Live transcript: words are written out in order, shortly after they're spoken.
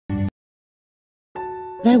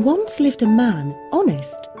There once lived a man,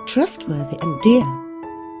 honest, trustworthy and dear.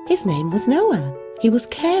 His name was Noah. He was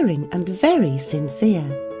caring and very sincere.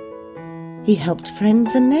 He helped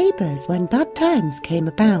friends and neighbours when bad times came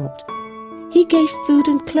about. He gave food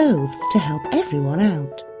and clothes to help everyone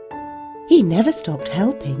out. He never stopped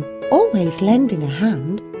helping, always lending a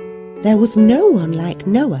hand. There was no one like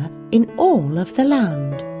Noah in all of the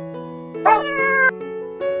land.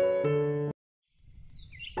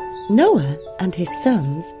 Noah and his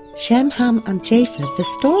sons, Shem, Ham and Japheth, the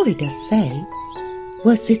story does say,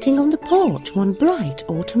 were sitting on the porch one bright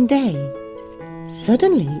autumn day.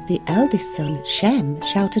 Suddenly the eldest son, Shem,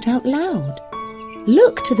 shouted out loud,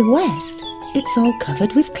 "Look to the west, it's all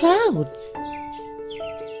covered with clouds."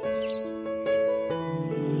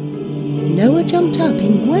 Noah jumped up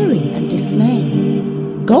in worry and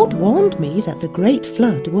dismay. God warned me that the great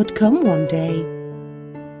flood would come one day.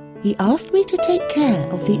 He asked me to take care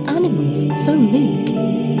of the animals so meek.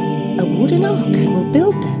 A wooden ark I will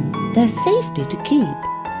build them, their safety to keep.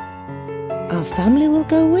 Our family will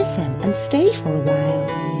go with them and stay for a while.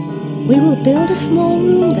 We will build a small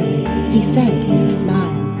room there, he said with a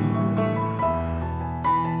smile.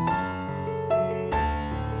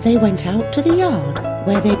 They went out to the yard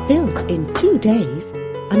where they built in 2 days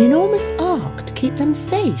an enormous ark to keep them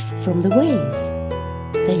safe from the waves.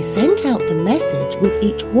 They sent out the message with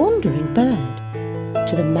each wandering bird.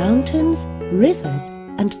 To the mountains, rivers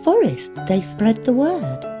and forests they spread the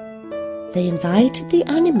word. They invited the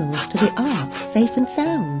animals to the ark safe and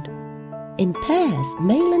sound. In pairs,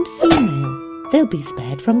 male and female, they'll be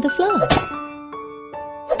spared from the flood.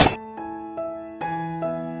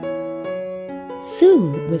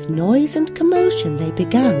 Soon, with noise and commotion, they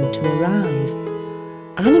began to arrive.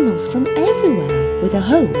 Animals from everywhere with a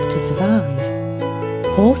hope to survive.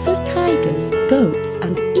 Horses, tigers, goats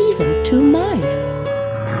and even 2 mice.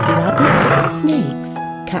 Rabbits, snakes,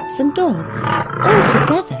 cats and dogs, all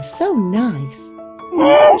together so nice.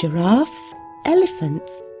 Giraffes,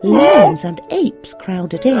 elephants, lions and apes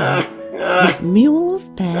crowded in, with mules,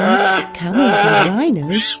 bears, camels and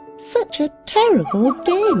rhinos, such a terrible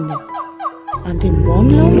din. And in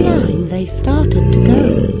one long line they started to go,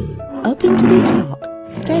 up into the ark,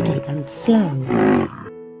 steady and slow.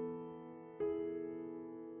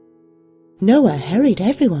 Noah hurried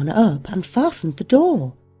everyone up and fastened the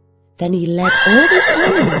door. Then he led all the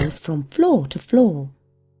animals from floor to floor.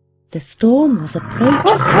 The storm was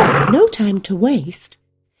approaching, no time to waste.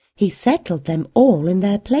 He settled them all in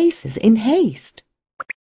their places in haste.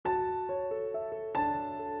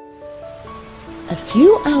 A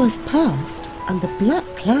few hours passed and the black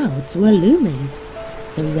clouds were looming.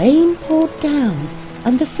 The rain poured down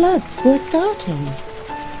and the floods were starting.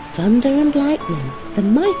 Thunder and lightning, the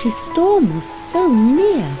mighty storm was so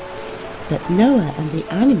near. But Noah and the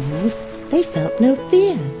animals, they felt no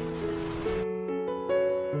fear.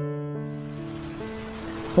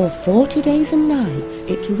 For 40 days and nights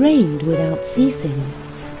it rained without ceasing.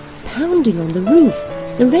 Pounding on the roof,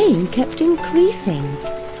 the rain kept increasing.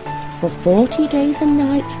 For 40 days and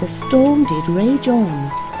nights the storm did rage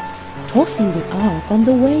on, tossing the ark on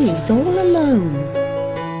the waves all alone.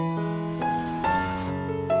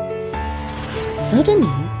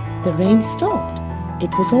 Suddenly, the rain stopped.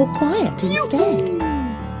 It was all quiet instead.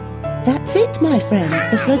 "That's it, my friends,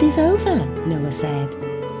 the flood is over," Noah said.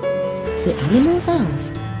 The animals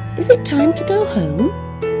asked, "Is it time to go home?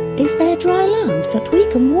 Is there dry land that we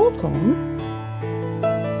can walk on?"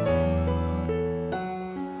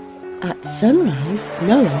 At sunrise,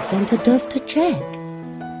 Noah sent a dove to check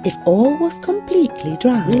if all was completely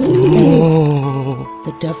dry.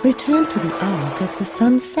 The dove returned to the ark as the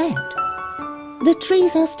sun set. "The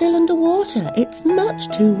trees are still underwater, it's much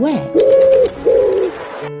too wet."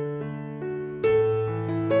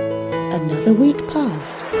 Another week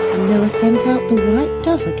passed, and Noah sent out the white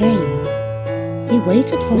dove again. He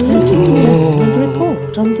waited for her to return and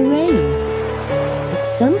report on the rain. At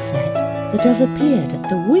sunset, the dove appeared at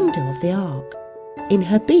the window of the ark. In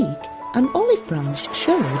her beak, an olive branch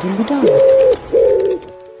showed in the dark.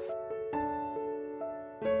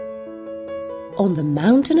 On the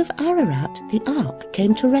mountain of Ararat, the ark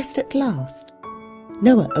came to rest at last.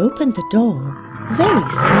 Noah opened the door, very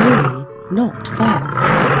slowly, not fast.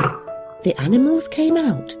 The animals came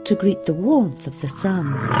out to greet the warmth of the sun.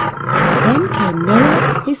 Then came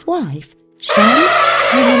Noah, his wife, Shem,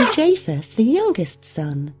 Ham and Japheth, the youngest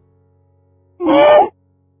son.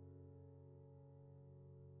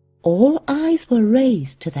 All eyes were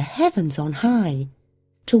raised to the heavens on high,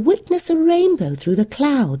 to witness a rainbow through the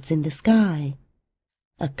clouds in the sky.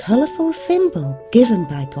 A colourful symbol given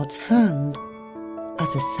by God's hand,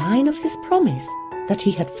 as a sign of his promise that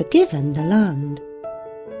he had forgiven the land.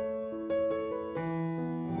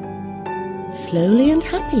 Slowly and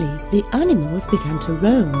happily the animals began to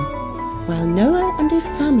roam, while Noah and his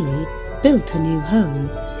family built a new home,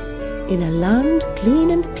 in a land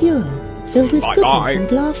clean and pure, filled with goodness and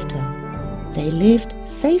laughter. They lived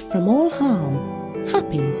safe from all harm,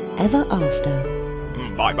 happy ever after.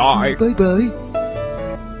 Bye-bye. Bye-bye.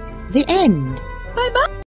 The end. Bye-bye.